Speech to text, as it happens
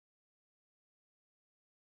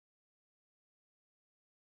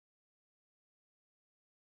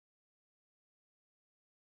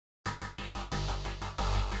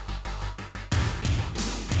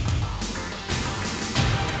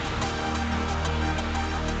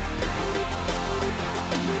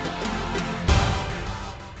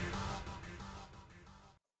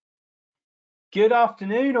Good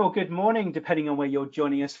afternoon or good morning, depending on where you're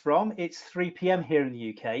joining us from. It's 3 p.m. here in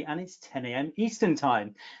the UK and it's 10 a.m. Eastern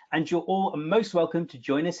time. And you're all most welcome to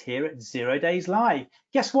join us here at 0 Days Live.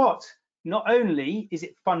 Guess what? Not only is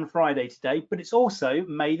it Fun Friday today, but it's also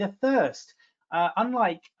May the 1st,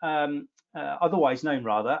 otherwise known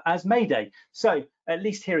rather as May Day. So at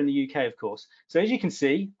least here in the UK, of course. So as you can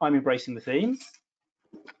see, I'm embracing the theme.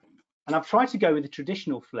 And I've tried to go with the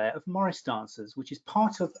traditional flair of Morris dancers, which is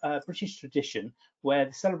part of British tradition where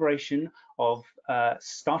the celebration of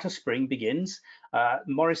start of spring begins.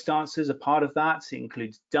 Morris dancers are part of that. It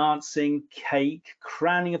includes dancing, cake,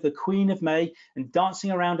 crowning of the Queen of May, and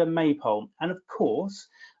dancing around a maypole. And of course,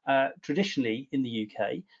 traditionally in the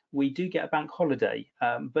UK, we do get a bank holiday,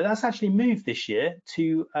 but that's actually moved this year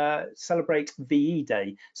to celebrate VE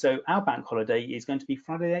Day. So our bank holiday is going to be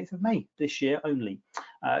Friday the 8th of May this year only.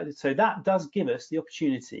 So that does give us the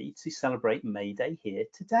opportunity to celebrate May Day here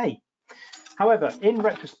today. However, in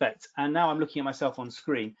retrospect, and now I'm looking at myself on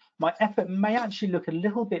screen, my effort may actually look a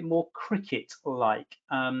little bit more cricket-like,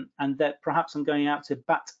 and that perhaps I'm going out to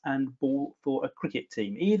bat and ball for a cricket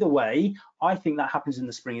team. Either way, I think that happens in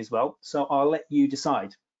the spring as well, so I'll let you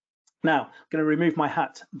decide. Now, I'm going to remove my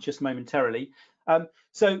hat just momentarily.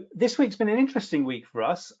 So this week's been an interesting week for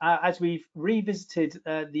us as we've revisited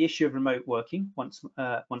the issue of remote working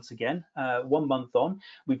once again, 1 month on.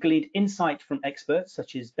 We've gleaned insight from experts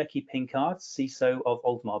such as Becky Pinkard, CISO of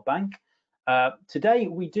Oldmar Bank. Today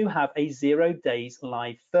we do have a 0 Days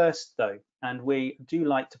Live first though, and we do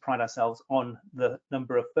like to pride ourselves on the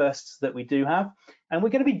number of firsts that we do have. And we're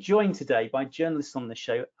going to be joined today by journalists on the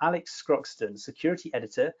show, Alex Scroxton, security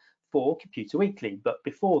editor for Computer Weekly. But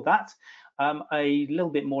before that, a little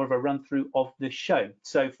bit more of a run through of the show.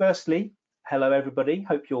 So firstly, hello everybody,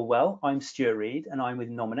 hope you're well. I'm Stuart Reed and I'm with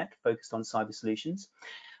Nominet, focused on cyber solutions.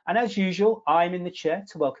 And as usual, I'm in the chair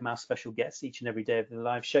to welcome our special guests each and every day of the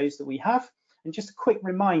live shows that we have. And just a quick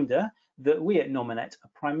reminder that we at Nominet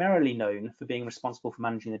are primarily known for being responsible for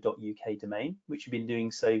managing the .uk domain, which we've been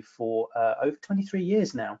doing so for over 23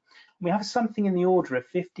 years now. We have something in the order of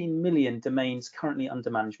 15 million domains currently under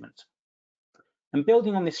management. And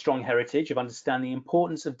building on this strong heritage of understanding the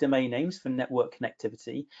importance of domain names for network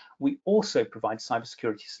connectivity, we also provide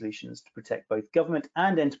cybersecurity solutions to protect both government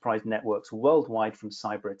and enterprise networks worldwide from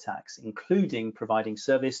cyber attacks, including providing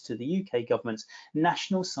service to the UK government's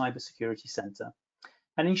National Cybersecurity Centre.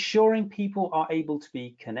 And ensuring people are able to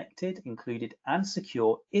be connected, included and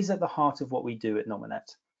secure is at the heart of what we do at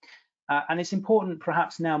Nominet. And it's important,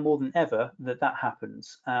 perhaps now more than ever, that that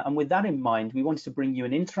happens. And with that in mind, we wanted to bring you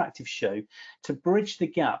an interactive show to bridge the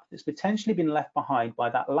gap that's potentially been left behind by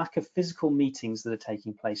that lack of physical meetings that are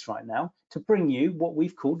taking place right now, to bring you what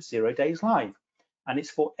we've called 0 Days Live. And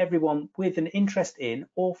it's for everyone with an interest in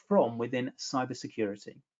or from within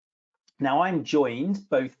cybersecurity. Now, I'm joined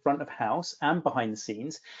both front of house and behind the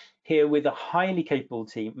scenes here with a highly capable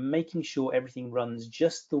team, making sure everything runs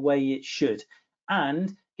just the way it should,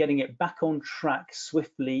 and getting it back on track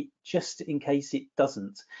swiftly, just in case it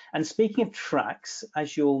doesn't. And speaking of tracks,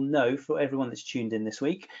 as you'll know, for everyone that's tuned in this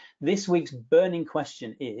week's burning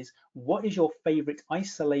question is, what is your favorite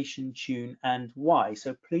isolation tune and why?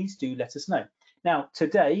 So please do let us know. Now,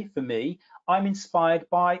 today, for me, I'm inspired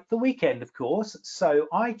by The Weeknd, of course, so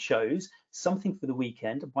I chose Something for the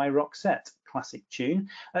Weekend by Roxette, classic tune.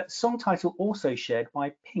 Song title also shared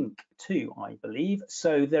by Pink too, I believe,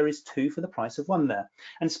 so there is 2 for the price of 1 there.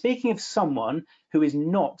 And speaking of someone who is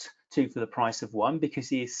not 2 for the price of 1 because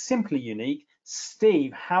he is simply unique,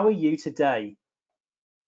 Steve, how are you today?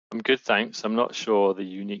 I'm good, thanks. I'm not sure the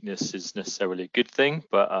uniqueness is necessarily a good thing,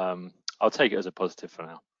 but I'll take it as a positive for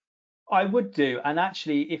now. I would do, and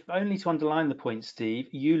actually, if only to underline the point, Steve,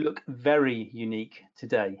 you look very unique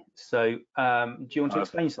today. So do you want to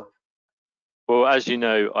explain yourself? Well, as you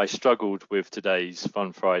know, I struggled with today's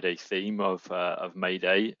Fun Friday theme of May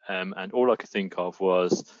Day, and all I could think of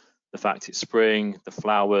was the fact it's spring, the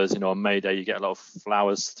flowers. On May Day you get a lot of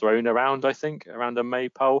flowers thrown around, I think, around a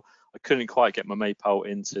maypole. I couldn't quite get my maypole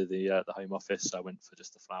into the Home Office, so I went for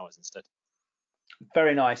just the flowers instead.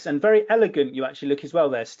 Very nice and very elegant you actually look as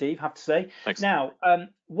well there, Steve, have to say. Thanks. Now,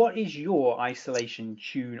 what is your isolation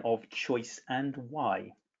tune of choice and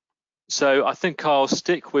why? So I think I'll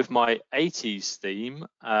stick with my 80s theme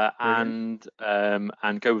and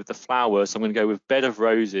go with the flowers. I'm going to go with Bed of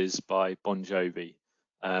Roses by Bon Jovi.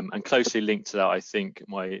 And closely linked to that, I think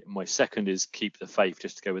my second is Keep the Faith,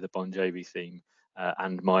 just to go with the Bon Jovi theme,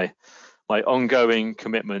 and my ongoing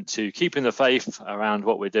commitment to keeping the faith around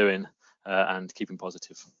what we're doing and keeping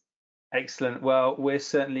positive. Excellent. Well, we're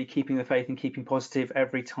certainly keeping the faith and keeping positive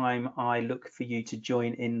every time I look for you to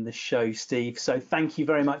join in the show, Steve. So thank you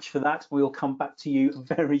very much for that. We'll come back to you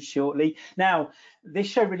very shortly. Now, this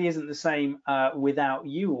show really isn't the same without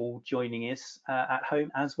you all joining us at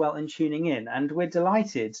home as well and tuning in. And we're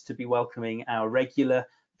delighted to be welcoming our regular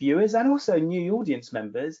viewers and also new audience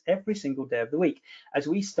members every single day of the week as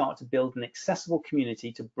we start to build an accessible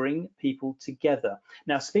community to bring people together.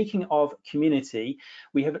 Now, speaking of community,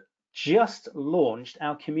 we have just launched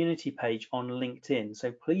our community page on LinkedIn, so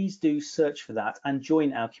please do search for that and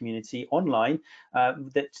join our community online.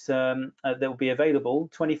 That will be available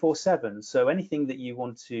 24/7. So anything that you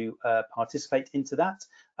want to participate into that,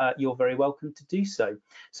 you're very welcome to do so.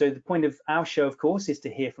 So the point of our show, of course, is to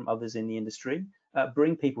hear from others in the industry,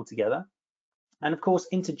 bring people together, and of course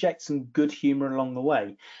interject some good humor along the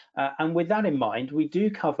way. And with that in mind, we do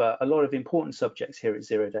cover a lot of important subjects here at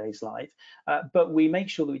Zero Days Live, but we make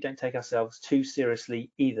sure that we don't take ourselves too seriously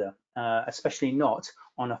either, especially not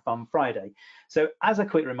on a Fun Friday. So as a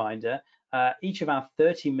quick reminder, each of our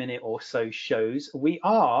 30-minute or so shows, we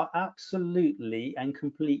are absolutely and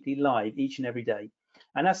completely live each and every day.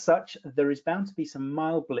 And as such, there is bound to be some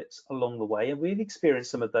mild blips along the way, and we've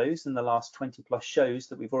experienced some of those in the last 20+ shows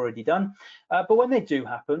that we've already done. But when they do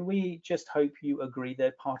happen, we just hope you agree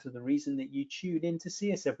they're part of the reason that you tune in to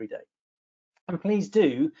see us every day. And please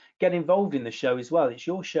do get involved in the show as well. It's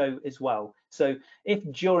your show as well. So if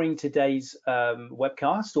during today's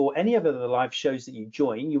webcast or any of the live shows that you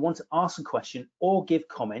join, you want to ask a question or give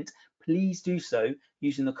comment, please do so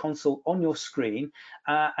using the console on your screen,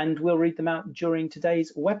 and we'll read them out during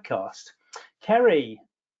today's webcast. Kerry,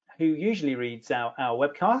 who usually reads out our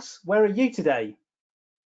webcasts, where are you today?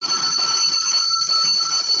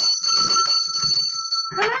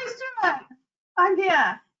 Hello, Stuart. I'm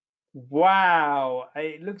here. Wow,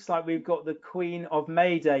 it looks like we've got the Queen of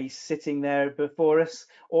Mayday sitting there before us,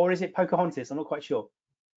 or is it Pocahontas? I'm not quite sure.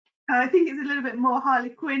 I think it's a little bit more Harley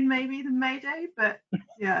Quinn maybe than Mayday, but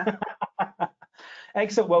yeah.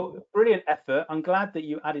 Excellent. Well, brilliant effort. I'm glad that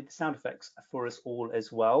you added the sound effects for us all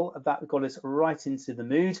as well. That got us right into the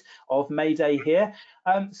mood of Mayday here.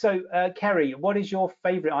 So, Kerry, what is your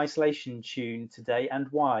favourite isolation tune today and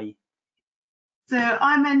why? So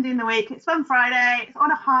I'm ending the week. It's Fun Friday. It's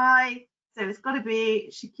on a high. So it's got to be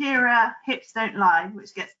Shakira, Hips Don't Lie,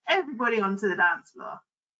 which gets everybody onto the dance floor.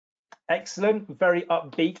 Excellent, very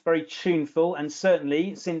upbeat, very tuneful, and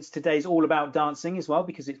certainly since today's all about dancing as well,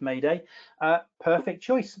 because it's May Day, perfect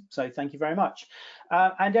choice. So thank you very much.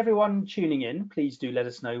 And everyone tuning in, please do let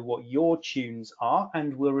us know what your tunes are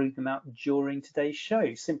and we'll read them out during today's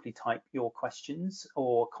show. Simply type your questions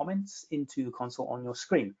or comments into the console on your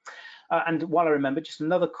screen. And while I remember, just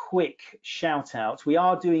another quick shout out, we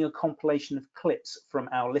are doing a compilation of clips from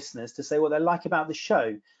our listeners to say what they like about the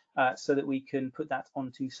show. So that we can put that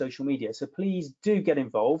onto social media. So please do get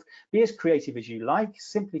involved, be as creative as you like.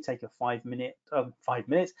 Simply take a 5 minute,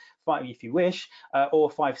 if you wish,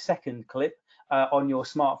 or 5-second clip on your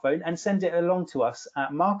smartphone and send it along to us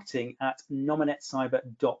at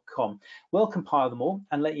marketing@nominetcyber.com. We'll compile them all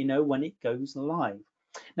and let you know when it goes live.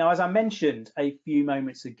 Now, as I mentioned a few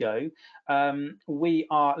moments ago, we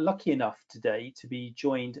are lucky enough today to be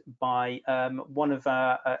joined by one of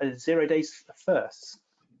our Zero Days firsts.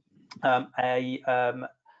 A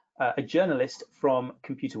journalist from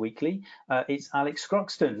Computer Weekly. It's Alex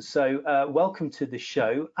Scroxton. So welcome to the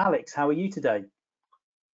show. Alex, how are you today?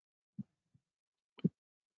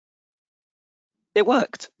 It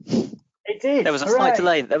worked. It did. There was a slight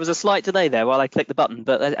delay. There was a slight delay there while I clicked the button,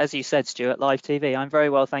 but as you said, Stuart, live TV. I'm very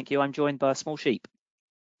well, thank you. I'm joined by a small sheep.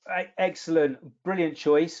 Excellent, brilliant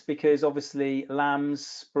choice, because obviously lambs,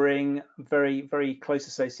 spring, very, very close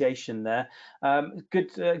association there.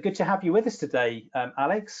 Good to have you with us today,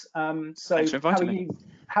 Alex. So thanks for inviting me.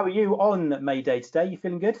 How are you on May Day today? You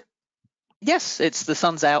feeling good? Yes, it's the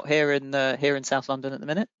sun's out here in South London at the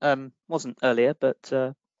minute. Wasn't earlier,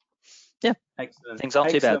 but yeah, excellent. Things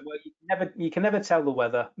aren't too bad. Well, you can never tell the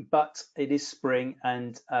weather, but it is spring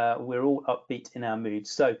and we're all upbeat in our mood.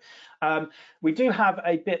 So we do have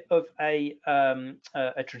a bit of a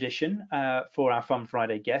tradition for our Fun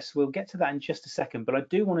Friday guests. We'll get to that in just a second, but I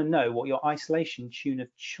do want to know what your isolation tune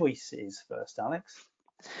of choice is first, Alex.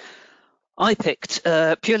 I picked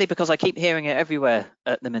purely because I keep hearing it everywhere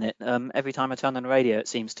at the minute. Every time I turn on the radio, it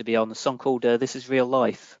seems to be on a song called "This Is Real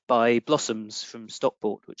Life" by Blossoms from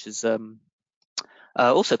Stockport, which is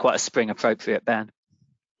also quite a spring-appropriate band.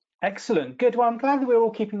 Excellent, good. Well, I'm glad that we're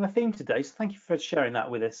all keeping the theme today, so thank you for sharing that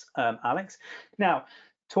with us, Alex. Now,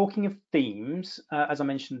 talking of themes, as I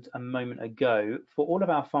mentioned a moment ago, for all of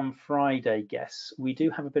our Fun Friday guests, we do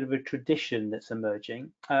have a bit of a tradition that's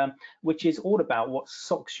emerging, which is all about what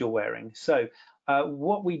socks you're wearing. So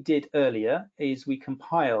what we did earlier is we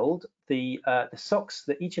compiled the socks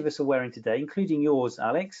that each of us are wearing today, including yours,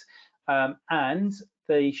 Alex, and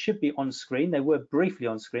they should be on screen. They were briefly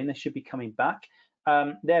on screen. They should be coming back.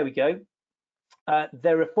 There we go.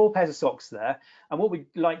 There are 4 pairs of socks there, and what we'd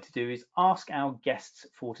like to do is ask our guests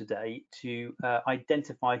for today to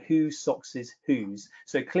identify whose socks is whose.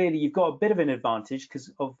 So clearly you've got a bit of an advantage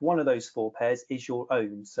because of one of those 4 pairs is your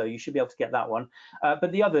own, so you should be able to get that one.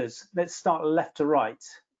 But the others, let's start left to right.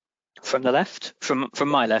 From the left, from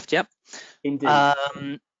my left, yep. Indeed.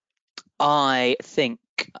 I think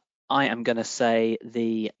I am going to say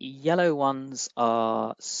the yellow ones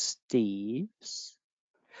are Steve's.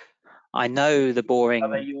 I know the boring. Are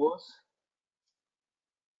they yours?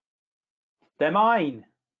 They're mine.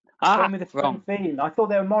 Ah, with the wrong. theme. I thought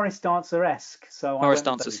they were Morris Dancer-esque. So Morris I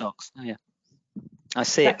went Dancer with socks. Oh yeah, I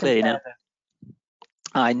see second it clearly pair, now. then.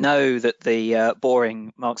 I know that the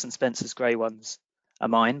boring Marks and Spencer's grey ones are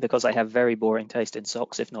mine because I have very boring taste in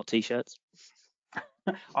socks, if not t-shirts.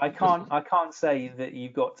 I can't say that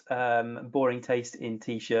you've got boring taste in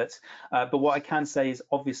t-shirts, but what I can say is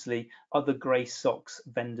obviously other grey socks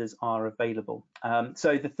vendors are available.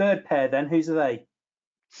 So the third pair then, whose are they?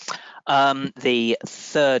 The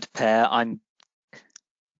third pair,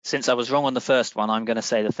 since I was wrong on the first one, I'm going to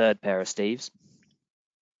say the third pair of Steve's.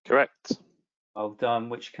 Correct. Well done,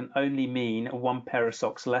 which can only mean 1 pair of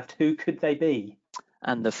socks left. Who could they be?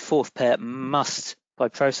 And the fourth pair must, by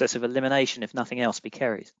process of elimination, if nothing else, be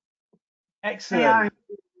Kerry's. Excellent.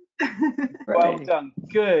 Well done.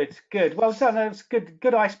 Good. Well done. That was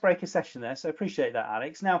good icebreaker session there. So appreciate that,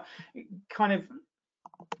 Alex. Now, kind of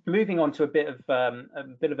moving on to a bit of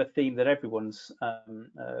a theme that everyone's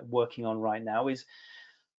working on right now is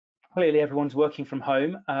clearly everyone's working from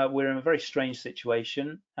home. We're in a very strange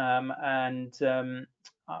situation, and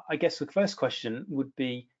I guess the first question would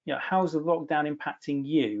be, how's the lockdown impacting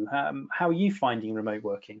you? How are you finding remote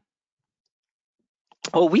working?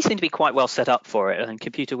 Well, we seem to be quite well set up for it, and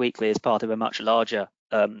Computer Weekly is part of a much larger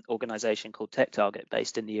organization called TechTarget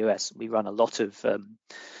based in the US. We run a lot of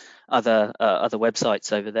other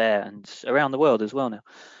websites over there and around the world as well now.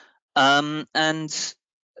 And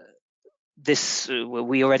this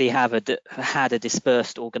we already had a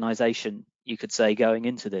dispersed organization, you could say, going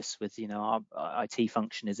into this with, our IT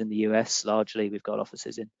function is in the US largely. We've got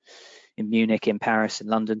offices in Munich, in Paris, in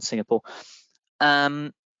London, Singapore.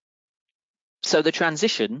 So the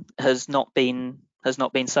transition has not been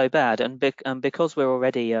so bad, and because we're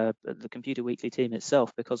already the Computer Weekly team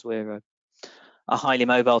itself, because we're a highly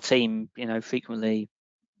mobile team, frequently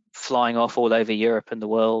flying off all over Europe and the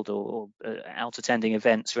world, or out attending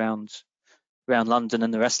events around London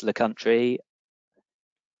and the rest of the country.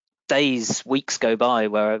 Weeks go by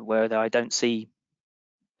where I don't see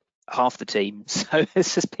half the team. So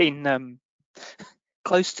this has been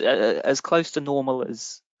as close to normal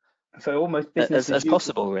as. So almost business as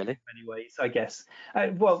possible, really. In many ways, I guess.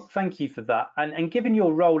 Well, thank you for that. And given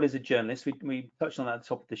your role as a journalist, we touched on that at the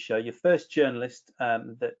top of the show. Your first journalist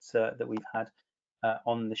that we've had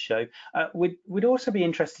on the show. We'd also be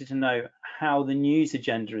interested to know how the news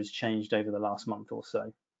agenda has changed over the last month or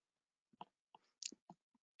so.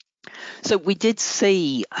 So we did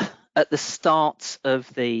see at the start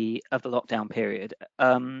of the lockdown period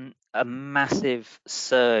a massive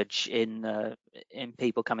surge in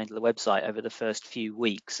people coming to the website over the first few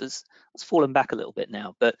weeks. It's fallen back a little bit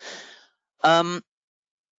now, but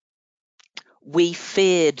we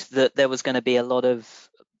feared that there was going to be a lot of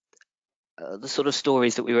the sort of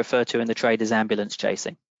stories that we refer to in the trade as ambulance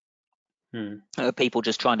chasing. People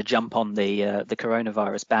just trying to jump on the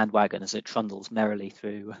coronavirus bandwagon as it trundles merrily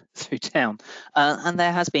through town, and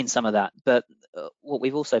there has been some of that. But what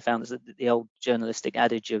we've also found is that the old journalistic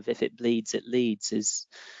adage of "if it bleeds, it leads"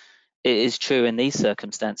 is true in these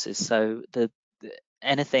circumstances. So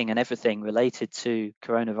anything and everything related to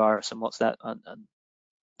coronavirus and what's that,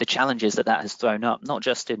 the challenges that has thrown up, not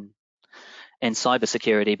just in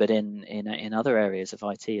cybersecurity, but in other areas of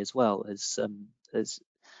IT as well, is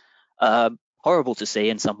horrible to see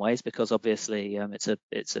in some ways, because obviously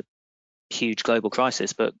it's a huge global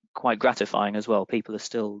crisis, but quite gratifying as well. People are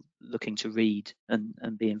still looking to read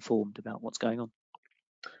and be informed about what's going on.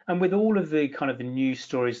 And with all of the kind of the news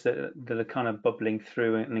stories that are kind of bubbling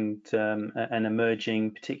through and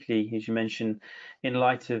emerging, particularly as you mentioned, in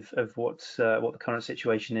light of what the current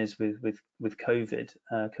situation is with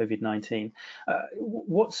COVID-19,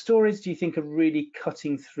 what stories do you think are really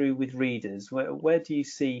cutting through with readers? Where do you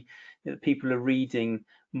see that people are reading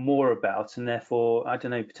more about, and therefore, I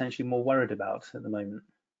don't know, potentially more worried about at the moment?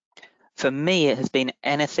 For me, it has been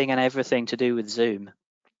anything and everything to do with Zoom.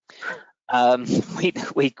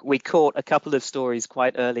 We caught a couple of stories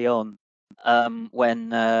quite early on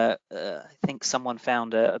when I think someone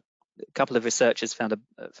found a couple of researchers found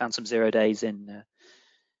some 0 days in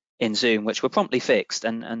Zoom, which were promptly fixed.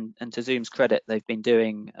 And to Zoom's credit, they've been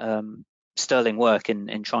doing sterling work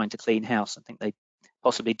in trying to clean house. I think they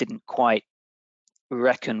possibly didn't quite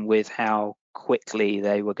reckon with how quickly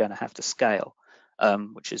they were going to have to scale,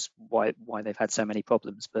 which is why they've had so many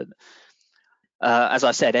problems. But as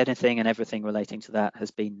I said, anything and everything relating to that has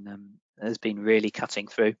been really cutting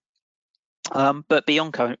through. But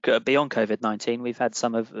beyond COVID-19, we've had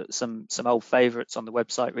some old favourites on the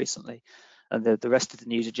website recently, and the rest of the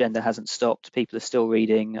news agenda hasn't stopped. People are still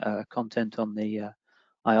reading content on the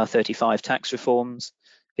IR35 tax reforms.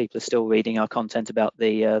 People are still reading our content about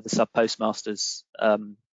the sub-postmasters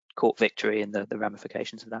court victory and the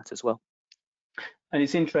ramifications of that as well. And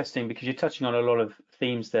it's interesting because you're touching on a lot of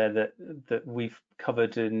themes there that we've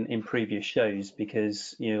covered in previous shows,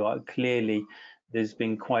 because clearly there's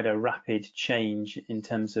been quite a rapid change in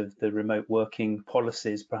terms of the remote working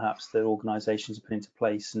policies perhaps that organizations have put into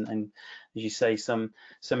place, and as you say, some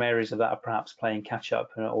areas of that are perhaps playing catch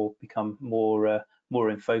up or become more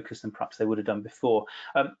in focus than perhaps they would have done before.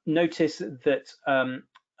 Notice that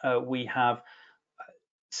we have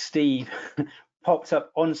Steve popped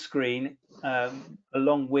up on screen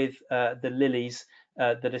along with the lilies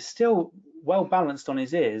that are still well balanced on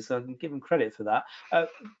his ears. I can give him credit for that.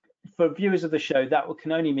 For viewers of the show, that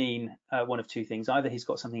can only mean one of two things. Either he's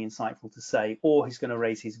got something insightful to say, or he's going to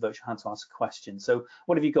raise his virtual hand to ask a question. So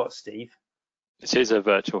what have you got, Steve? This is a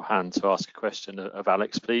virtual hand to ask a question of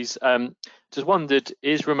Alex, please. Just wondered,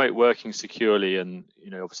 is remote working securely, and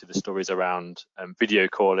obviously the stories around video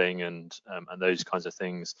calling and those kinds of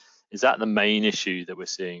things, is that the main issue that we're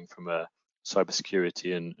seeing from a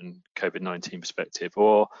cybersecurity and COVID-19 perspective,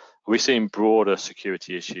 or are we seeing broader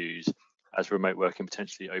security issues as remote working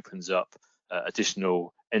potentially opens up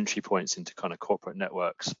additional entry points into kind of corporate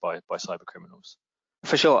networks by cyber criminals?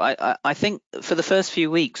 For sure. I think for the first few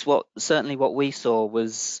weeks, what we saw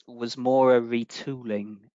was more a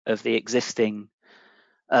retooling of the existing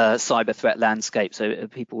cyber threat landscape. So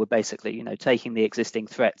people were basically, taking the existing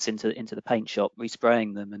threats into the paint shop,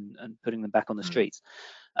 respraying them and putting them back on the streets.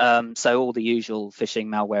 So all the usual phishing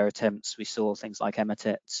malware attempts, we saw things like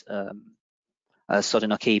Emotet,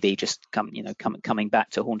 Sodinokibi just coming back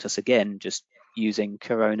to haunt us again, just using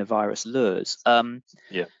coronavirus lures.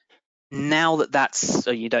 Now that's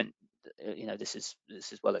so this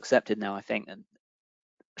is well accepted now, I think, and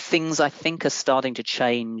things I think are starting to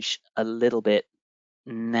change a little bit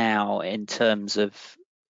now in terms of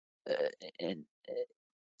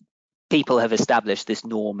people have established this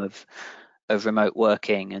norm of remote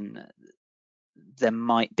working, and there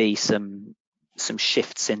might be some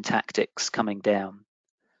shifts in tactics coming down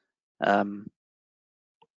in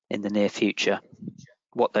the near future.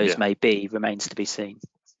 What those may be remains to be seen.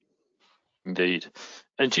 Indeed.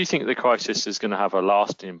 And do you think the crisis is going to have a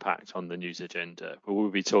lasting impact on the news agenda? Will we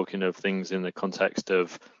be talking of things in the context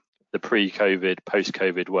of the pre-COVID,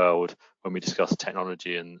 post-COVID world when we discuss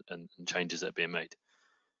technology and changes that are being made?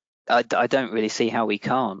 I don't really see how we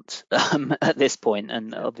can't at this point,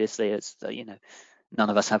 and obviously, as none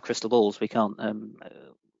of us have crystal balls. We can't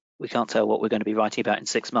tell what we're going to be writing about in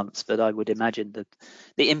 6 months. But I would imagine that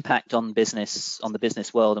the impact on the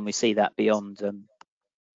business world, and we see that beyond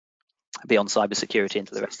cybersecurity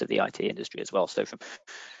into the rest of the IT industry as well. So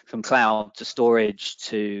from cloud to storage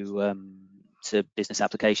to business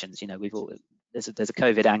applications, there's a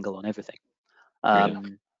COVID angle on everything.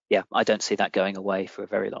 I don't see that going away for a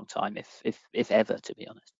very long time, if ever, to be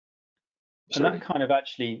honest. And that kind of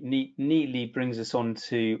actually neatly brings us on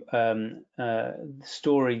to the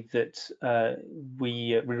story that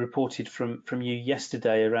we reported from you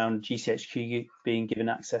yesterday around GCHQ being given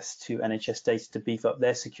access to NHS data to beef up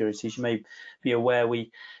their security. As you may be aware,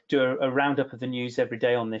 we do a roundup of the news every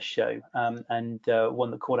day on this show, and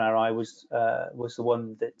one that caught our eye was the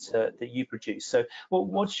one that you produced. So,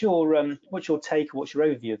 what's your take? What's your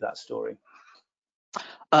overview of that story?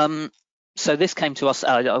 So this came to us.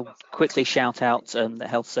 I'll quickly shout out the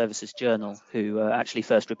Health Services Journal, who actually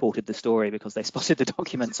first reported the story because they spotted the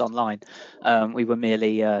documents online. We were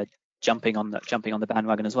merely jumping on the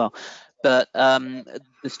bandwagon as well. But the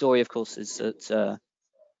story, of course, is that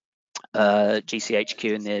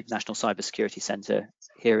GCHQ and the National Cybersecurity Centre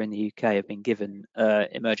here in the UK have been given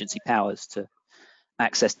emergency powers to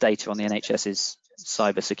access data on the NHS's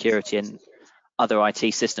cybersecurity and other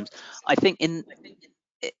IT systems. I think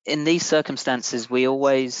in these circumstances, we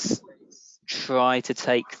always try to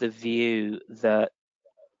take the view that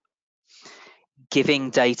giving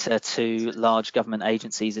data to large government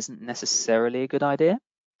agencies isn't necessarily a good idea.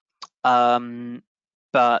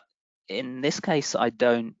 But in this case, I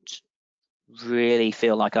don't really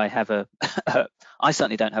feel like I have I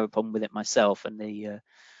certainly don't have a problem with it myself, and the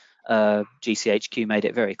GCHQ made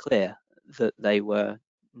it very clear that they were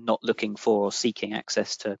not looking for or seeking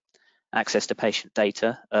access to patient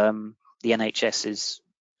data. The NHS is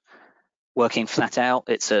working flat out.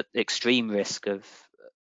 It's at extreme risk of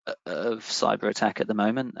cyber attack at the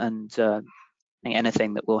moment, and I think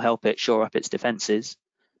anything that will help it shore up its defences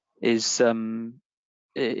is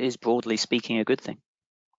broadly speaking a good thing.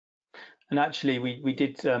 And actually, we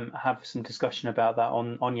did have some discussion about that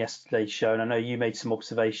on yesterday's show, and I know you made some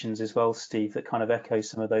observations as well, Steve, that kind of echo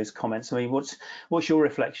some of those comments. I mean, what's your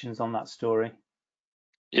reflections on that story?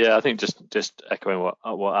 Yeah, I think just echoing what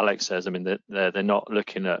Alex says. I mean, they're not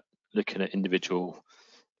looking at individual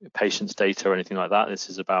patients' data or anything like that. This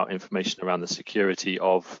is about information around the security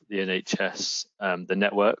of the NHS, the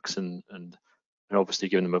networks, and obviously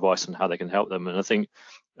giving them advice on how they can help them. And I think,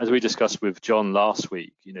 as we discussed with John last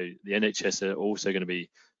week, the NHS are also going to be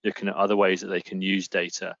looking at other ways that they can use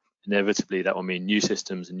data. Inevitably, that will mean new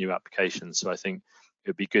systems and new applications. So I think it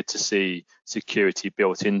would be good to see security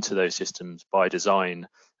built into those systems by design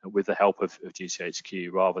with the help of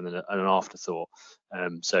GCHQ rather than an afterthought.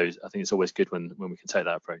 So I think it's always good when we can take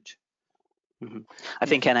that approach. Mm-hmm. I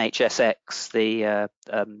think NHSX,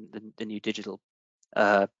 the new digital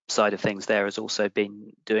side of things there, has also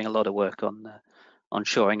been doing a lot of work on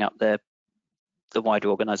shoring up the wider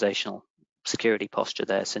organisational security posture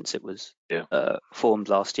there since it was formed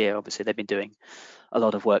last year. Obviously, they've been doing a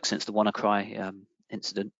lot of work since the WannaCry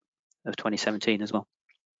incident of 2017 as well.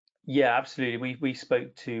 Yeah, absolutely. We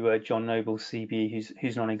spoke to John Noble, CBE,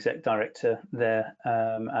 who's non-exec director there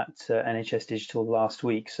at NHS Digital last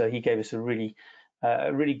week. So he gave us a really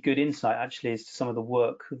good insight, actually, as to some of the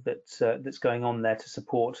work that's going on there to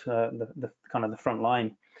support the kind of the front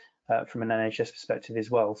line from an NHS perspective as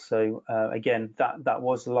well. So again, that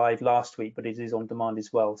was live last week, but it is on demand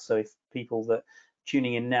as well. So if people that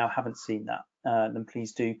tuning in now haven't seen that, then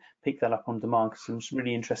please do pick that up on demand, because some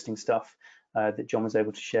really interesting stuff that John was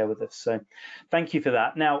able to share with us. So thank you for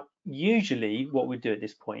that. Now, usually what we do at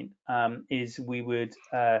this point is we would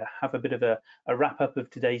have a bit of a wrap up of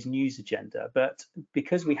today's news agenda, but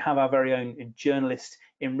because we have our very own journalist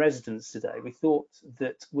in residence today, we thought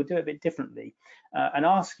that we'd do it a bit differently and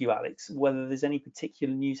ask you, Alex, whether there's any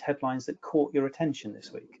particular news headlines that caught your attention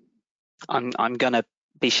this week. I'm going to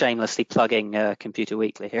be shamelessly plugging Computer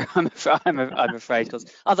Weekly here. I'm afraid, because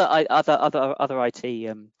other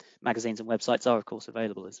IT magazines and websites are, of course,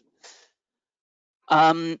 available.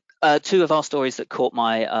 Two of our stories that caught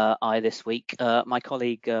my eye this week. My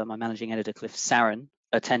colleague, my managing editor, Cliff Saran,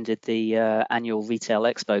 attended the annual Retail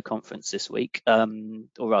Expo conference this week, or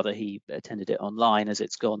rather, he attended it online as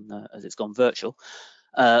it's gone virtual,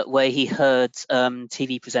 where he heard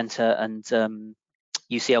TV presenter and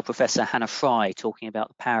UCL professor Hannah Fry talking about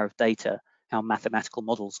the power of data, how mathematical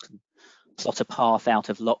models can plot a path out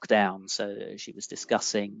of lockdown. So she was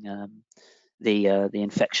discussing the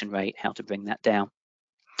infection rate, how to bring that down.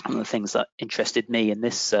 One of the things that interested me in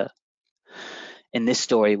this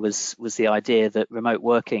story was the idea that remote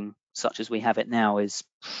working, such as we have it now, is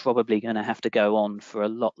probably going to have to go on for a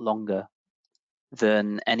lot longer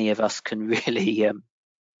than any of us can really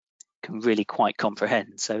quite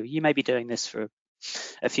comprehend. So you may be doing this for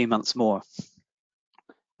a few months more.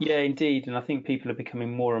 Yeah, indeed, and I think people are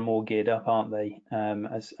becoming more and more geared up, aren't they,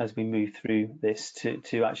 as we move through this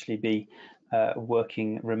to actually be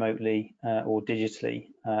working remotely or digitally.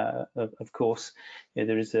 Of course,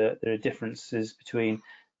 there are differences between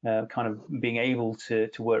kind of being able to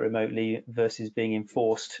work remotely versus being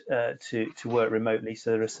enforced to work remotely.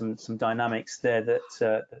 So there are some dynamics there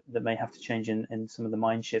that may have to change in some of the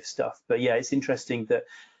mind shift stuff. But yeah, it's interesting that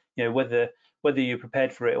whether you're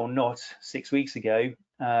prepared for it or not 6 weeks ago,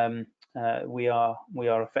 we are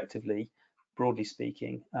effectively, broadly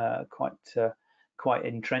speaking, quite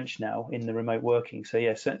entrenched now in the remote working. So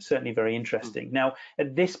yeah, certainly very interesting. Now,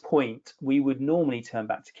 at this point, we would normally turn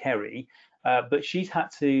back to Kerry, but she's had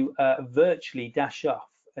to virtually dash off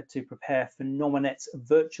to prepare for Nominet's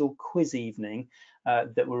virtual quiz evening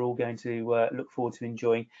that we're all going to look forward to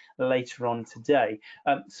enjoying later on today.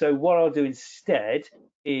 So what I'll do instead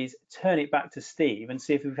is turn it back to Steve and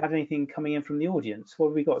see if we've had anything coming in from the audience. What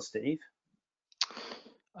have we got, Steve?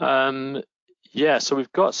 Yeah, so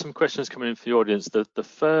we've got some questions coming in from the audience. The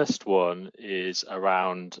first one is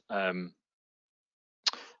around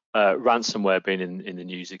ransomware being in the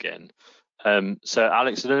news again. So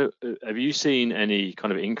Alex, have you seen any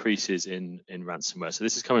kind of increases in ransomware? So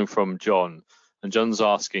this is coming from John, and John's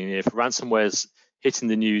asking if ransomware's hitting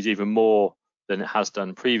the news even more than it has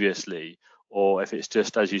done previously, or if it's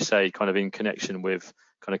just, as you say, kind of in connection with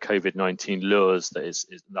kind of COVID-19 lures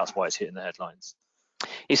that's why it's hitting the headlines.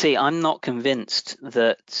 You see, I'm not convinced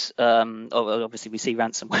that. Obviously, we see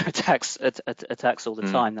ransomware attacks all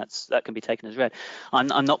the time. That can be taken as read.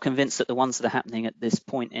 I'm not convinced that the ones that are happening at this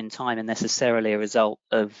point in time are necessarily a result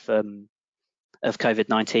of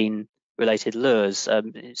COVID-19 related lures.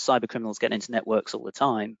 Cyber criminals get into networks all the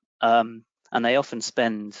time, and they often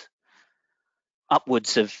spend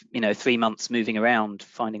upwards of 3 months moving around,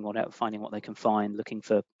 finding what they can find, looking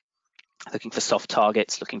for soft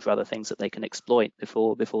targets, looking for other things that they can exploit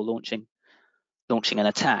before launching an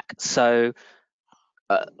attack. So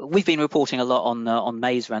we've been reporting a lot on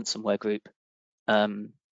May's ransomware group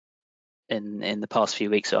in the past few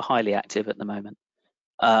weeks, are highly active at the moment.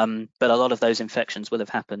 But a lot of those infections will have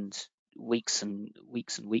happened weeks and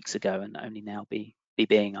weeks ago and only now be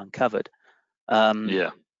being uncovered.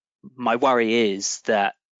 Yeah. My worry is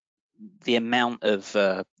that the amount of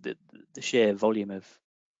the sheer volume of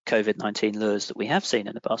COVID-19 lures that we have seen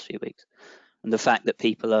in the past few weeks, and the fact that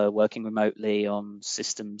people are working remotely on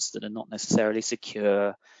systems that are not necessarily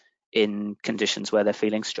secure in conditions where they're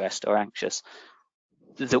feeling stressed or anxious,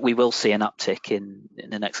 that we will see an uptick in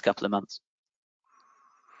the next couple of months.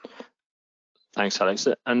 Thanks, Alex.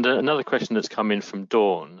 And another question that's come in from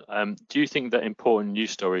Dawn. Do you think that important news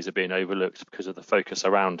stories are being overlooked because of the focus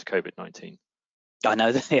around COVID-19? I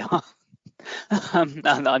know that they are.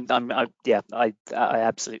 I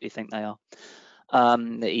absolutely think they are.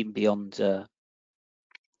 Even beyond the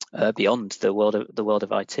world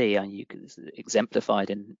of IT, and you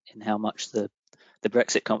exemplified in how much the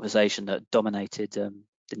Brexit conversation that dominated the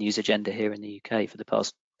news agenda here in the UK for the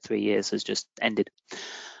past 3 years has just ended.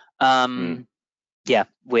 Yeah,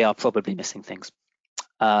 we are probably missing things.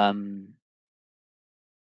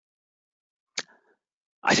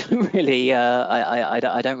 I don't really, I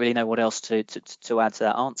don't really know what else to add to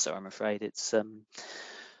that answer. I'm afraid it's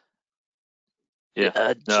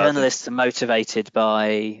journalists are motivated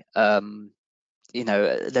by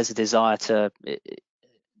there's a desire to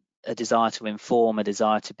inform, a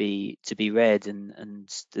desire to be read, and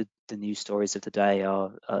the news stories of the day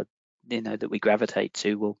are that we gravitate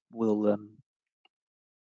to will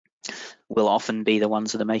often be the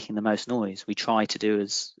ones that are making the most noise. We try to do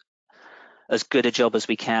as good a job as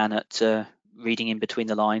we can at reading in between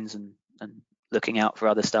the lines and looking out for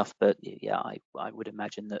other stuff, but yeah, I would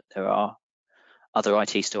imagine that there are other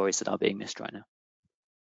IT stories that are being missed right now.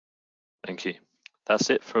 Thank you. That's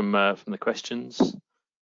it from the questions.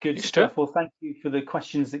 Good stuff. Well, thank you for the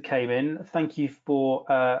questions that came in. Thank you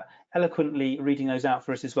for eloquently reading those out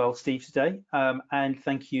for us as well, Steve, today. And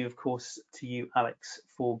thank you, of course, to you, Alex,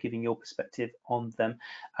 for giving your perspective on them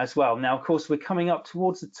as well. Now, of course, we're coming up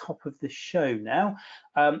towards the top of the show now.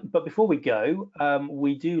 But before we go,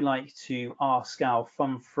 we do like to ask our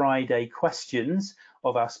Fun Friday questions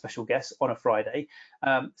of our special guests on a Friday.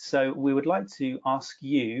 So we would like to ask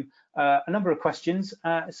you a number of questions.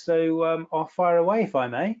 So I'll fire away if I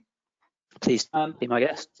may. Please be my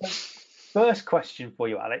guest. First question for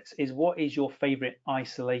you, Alex, is what is your favourite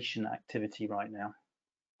isolation activity right now?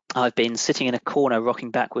 I've been sitting in a corner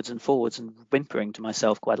rocking backwards and forwards and whimpering to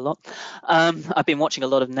myself quite a lot. I've been watching a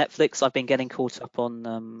lot of Netflix. I've been getting caught up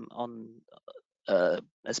on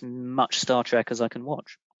as much Star Trek as I can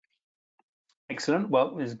watch. Excellent.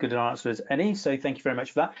 Well, as good an answer as any, so thank you very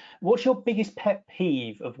much for that. What's your biggest pet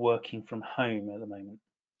peeve of working from home at the moment?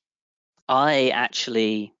 I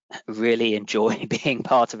actually really enjoy being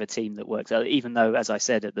part of a team that works, even though, as I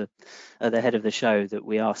said at the head of the show, that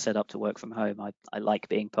we are set up to work from home. I like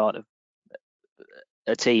being part of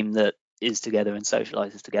a team that is together and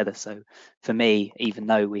socializes together. So for me, even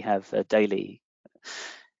though we have daily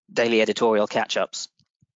editorial catch-ups,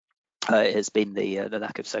 it has been the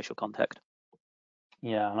lack of social contact.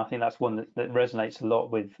 Yeah, and I think that's one that resonates a lot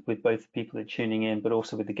with both the people that are tuning in, but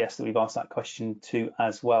also with the guests that we've asked that question to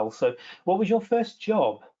as well. So what was your first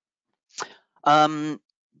job?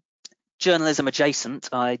 journalism adjacent.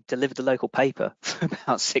 I delivered the local paper for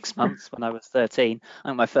about 6 months when I was 13. I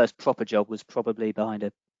think my first proper job was probably behind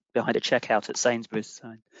a checkout at Sainsbury's.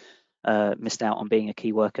 So I missed out on being a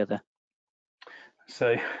key worker there.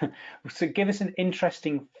 So give us an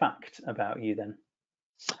interesting fact about you then.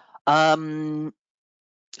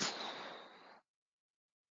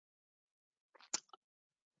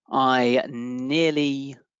 I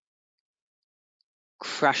nearly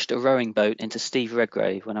crashed a rowing boat into Steve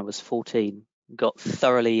Redgrave when I was 14. Got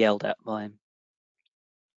thoroughly yelled at by him.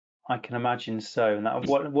 I can imagine so. And that,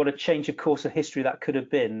 what a change of course of history that could have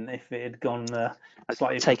been if it had gone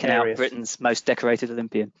slightly taken precarious. out Britain's most decorated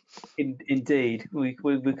Olympian. Indeed, we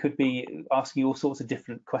could be asking all sorts of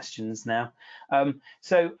different questions now.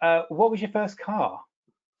 So what was your first car?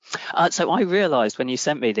 So I realised when you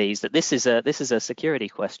sent me these that this is a security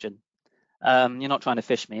question. You're not trying to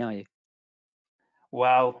fish me, are you?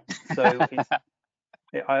 Well, so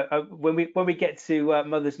when we get to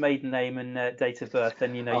mother's maiden name and date of birth,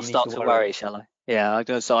 then you know I'll you start need to worry, shall I? Yeah.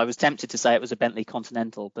 So I was tempted to say it was a Bentley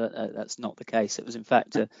Continental, but that's not the case. It was in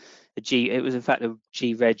fact a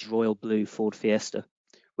G-Reg Royal Blue Ford Fiesta,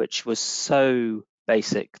 which was so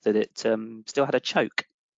basic that it still had a choke.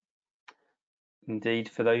 Indeed,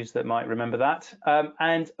 for those that might remember that.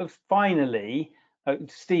 And finally,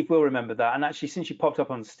 Steve will remember that. And actually, since you popped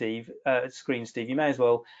up on screen, Steve, you may as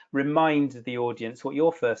well remind the audience what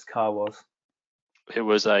your first car was. It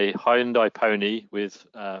was a Hyundai Pony with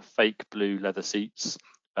fake blue leather seats.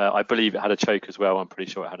 I believe it had a choke as well. I'm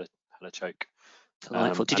pretty sure it had a choke.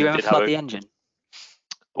 Delightful. Did you ever flood the engine?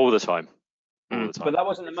 All the time. All the time. But that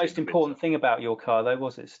wasn't the most important thing about your car, though,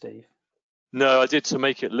 was it, Steve? No, I did, to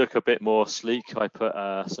make it look a bit more sleek. I put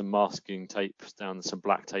some masking tape down, some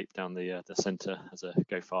black tape down the centre as a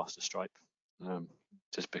go faster stripe,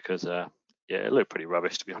 just because yeah, it looked pretty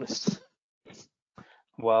rubbish, to be honest.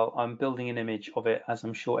 Well, I'm building an image of it, as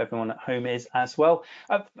I'm sure everyone at home is as well.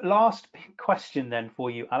 Last question then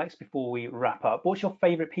for you, Alex, before we wrap up. What's your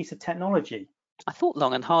favourite piece of technology? I thought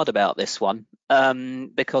long and hard about this one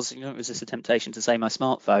because it was just a temptation to say my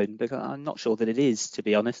smartphone, because I'm not sure that it is, to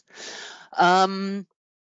be honest. My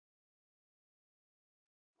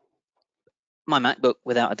MacBook,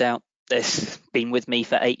 without a doubt. It's been with me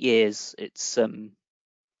for 8 years. It's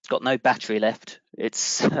got no battery left.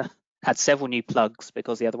 It's had several new plugs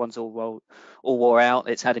because the other ones all wore out.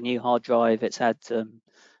 It's had a new hard drive. It's had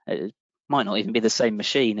it might not even be the same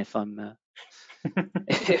machine if I'm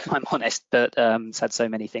if I'm honest, but it's had so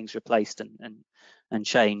many things replaced and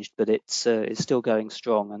changed, but it's still going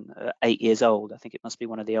strong and 8 years old. I think it must be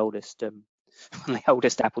one of the oldest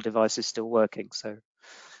Apple devices still working. So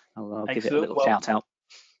I'll give it a little shout out.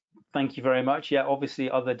 Thank you very much. Yeah, obviously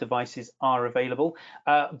other devices are available,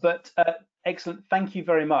 but excellent. Thank you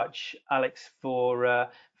very much, Alex, for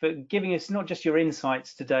giving us not just your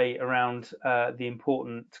insights today around the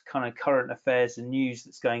important kind of current affairs and news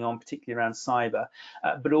that's going on, particularly around cyber,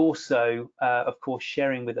 but also, of course,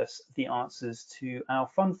 sharing with us the answers to our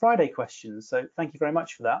Fun Friday questions. So thank you very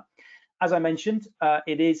much for that. As I mentioned,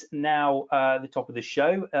 it is now the top of the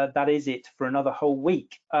show. That is it for another whole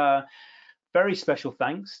week. Very special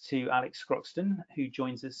thanks to Alex Scroxton, who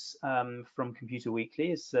joins us from Computer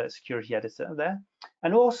Weekly as security editor there,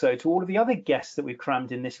 and also to all of the other guests that we've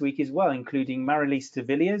crammed in this week as well, including Marilise de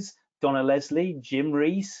Villiers, Donna Leslie, Jim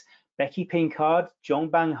Rees, Becky Pinkard, John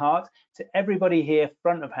Banghart, to everybody here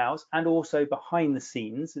front of house and also behind the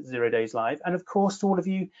scenes at 0 Days Live, and of course to all of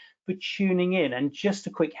you for tuning in. And just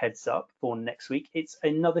a quick heads up for next week, it's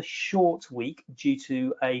another short week due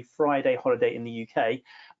to a Friday holiday in the UK,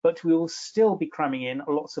 but we will still be cramming in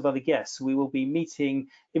lots of other guests. We will be meeting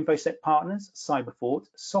InfoSec partners, Cyberfort,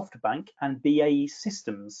 SoftBank and BAE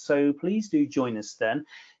Systems. So please do join us then.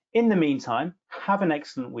 In the meantime, have an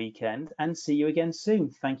excellent weekend and see you again soon.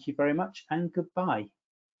 Thank you very much and goodbye.